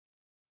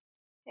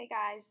Hey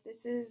guys,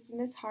 this is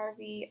Miss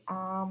Harvey,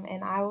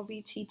 and I will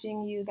be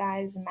teaching you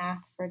guys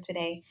math for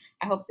today.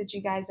 I hope that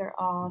you guys are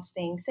all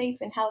staying safe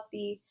and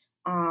healthy,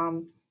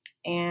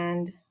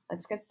 and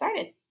let's get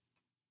started.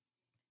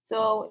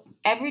 So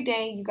every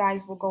day you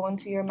guys will go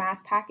into your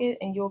math packet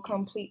and you'll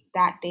complete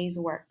that day's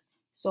work.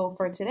 So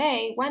for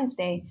today,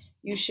 Wednesday,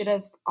 you should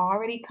have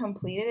already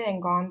completed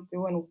and gone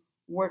through and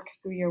worked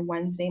through your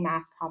Wednesday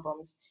math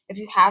problems. If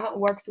you haven't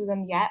worked through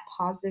them yet,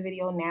 pause the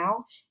video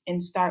now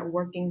and start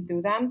working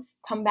through them.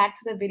 Come back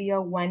to the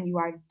video when you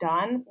are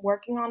done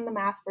working on the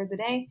math for the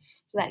day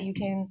so that you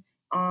can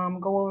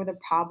go over the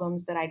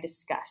problems that I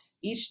discuss.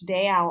 Each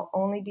day I'll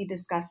only be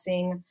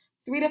discussing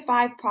 3 to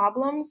 5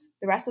 problems.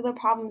 The rest of the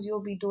problems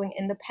you'll be doing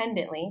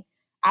independently.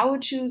 I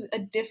would choose a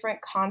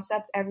different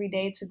concept every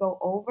day to go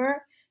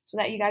over so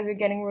that you guys are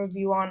getting a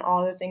review on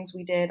all the things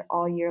we did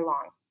all year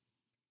long.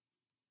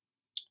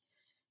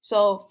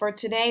 So for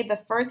today,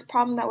 the first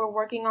problem that we're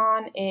working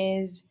on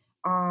is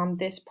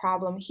this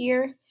problem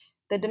here.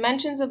 The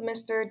dimensions of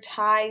Mr.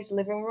 Ty's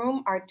living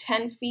room are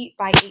 10 feet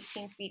by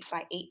 18 feet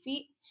by 8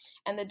 feet,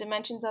 and the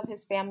dimensions of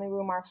his family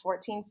room are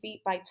 14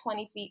 feet by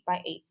 20 feet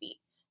by 8 feet.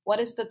 What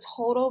is the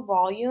total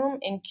volume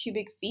in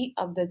cubic feet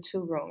of the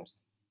two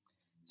rooms?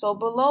 So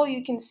below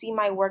you can see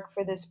my work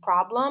for this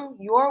problem.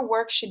 Your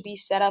work should be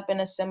set up in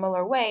a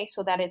similar way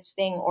so that it's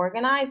staying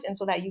organized and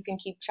so that you can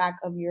keep track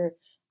of your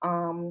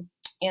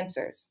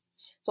answers.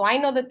 So I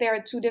know that there are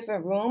 2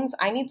 different rooms.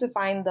 I need to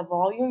find the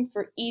volume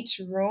for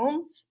each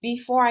room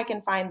before I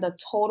can find the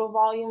total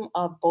volume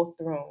of both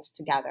rooms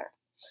together.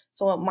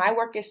 So my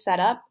work is set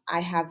up. I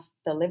have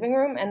the living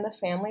room and the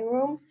family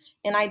room,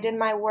 and I did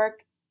my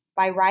work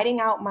by writing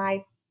out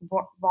my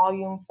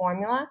volume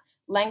formula,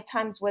 length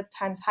times width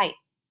times height.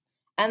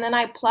 And then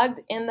I plugged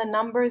in the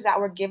numbers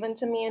that were given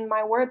to me in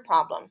my word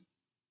problem.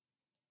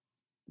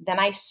 Then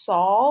I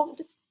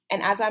solved,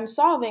 and as I'm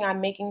solving,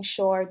 I'm making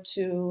sure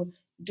to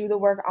do the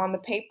work on the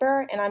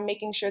paper, and I'm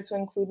making sure to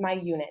include my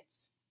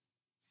units.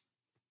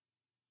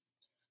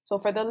 So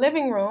for the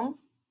living room,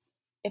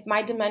 if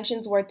my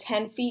dimensions were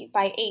 10 feet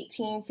by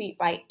 18 feet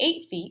by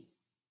 8 feet,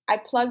 I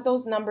plugged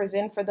those numbers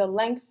in for the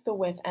length, the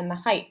width, and the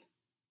height.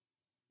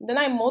 Then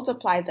I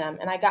multiplied them,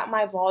 and I got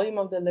my volume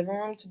of the living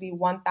room to be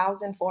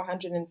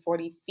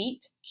 1,440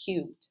 feet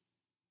cubed.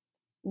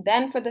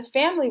 Then for the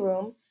family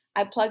room,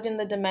 I plugged in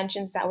the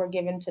dimensions that were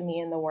given to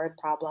me in the word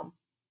problem.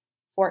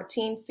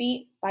 14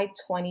 feet by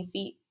 20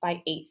 feet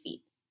by 8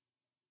 feet.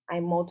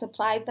 I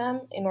multiplied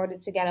them in order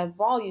to get a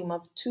volume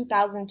of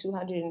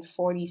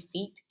 2,240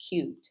 feet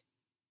cubed.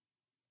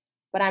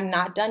 But I'm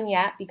not done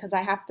yet because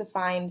I have to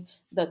find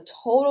the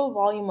total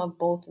volume of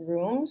both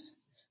rooms.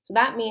 So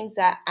that means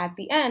that at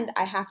the end,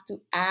 I have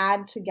to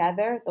add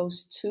together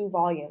those 2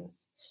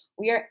 volumes.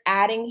 We are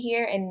adding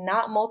here and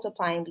not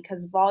multiplying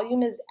because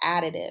volume is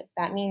additive.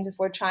 That means if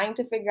we're trying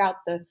to figure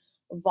out the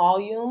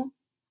volume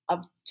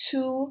of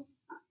 2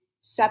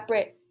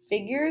 separate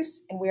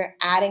figures and we're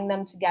adding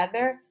them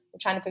together, we're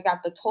trying to figure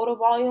out the total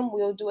volume,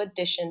 we'll do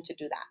addition to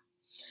do that.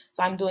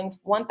 So I'm doing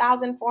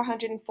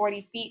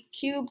 1,440 feet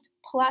cubed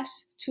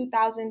plus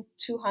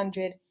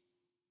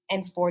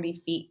 2,240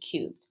 feet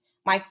cubed.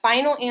 My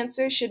final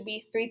answer should be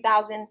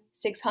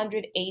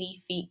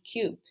 3,680 feet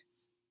cubed.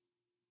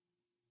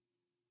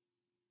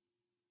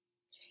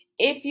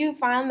 If you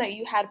found that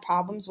you had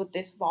problems with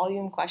this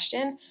volume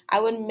question,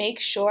 I would make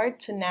sure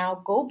to now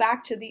go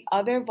back to the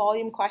other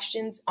volume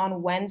questions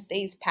on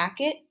Wednesday's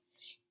packet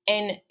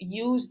and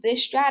use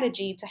this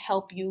strategy to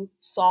help you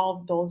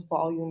solve those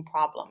volume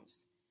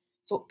problems.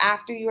 So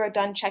after you are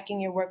done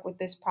checking your work with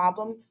this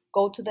problem,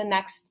 go to the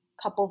next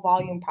couple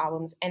volume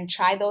problems and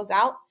try those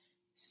out.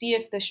 See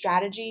if the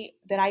strategy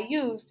that I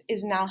used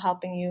is now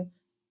helping you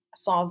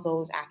solve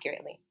those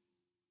accurately.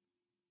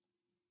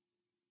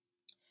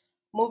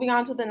 Moving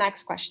on to the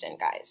next question,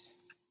 guys.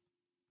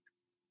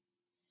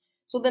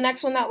 So the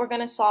next one that we're going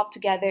to solve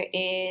together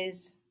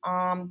is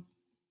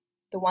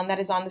the one that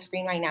is on the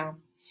screen right now.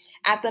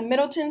 At the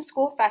Middleton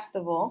School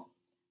Festival,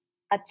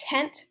 a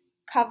tent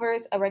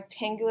covers a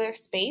rectangular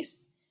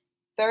space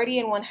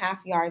 30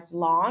 1/2 yards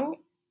long,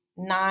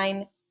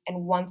 9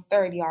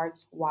 1/3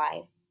 yards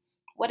wide.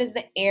 What is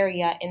the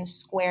area in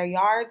square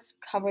yards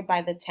covered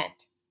by the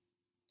tent?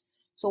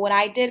 So what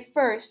I did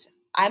first,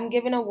 I'm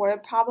given a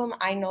word problem.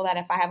 I know that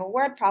if I have a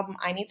word problem,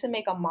 I need to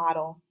make a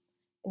model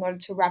in order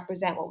to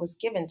represent what was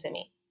given to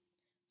me.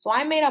 So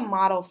I made a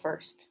model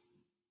first.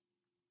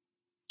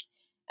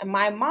 And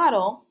my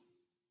model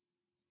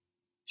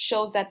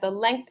shows that the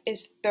length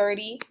is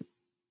 30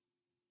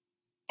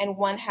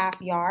 1/2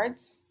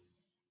 yards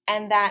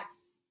and that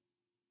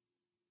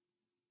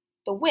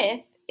the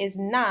width is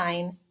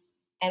 9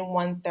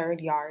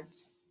 1/3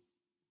 yards.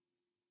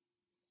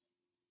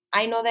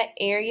 I know that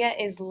area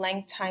is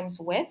length times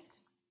width.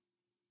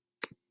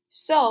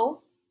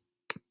 So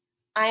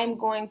I am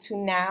going to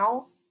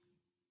now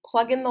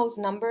plug in those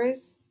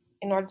numbers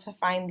in order to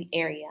find the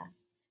area.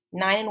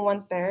 9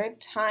 1/3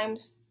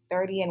 times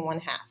 30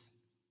 1/2.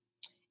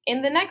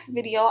 In the next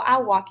video,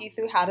 I'll walk you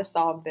through how to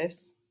solve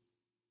this.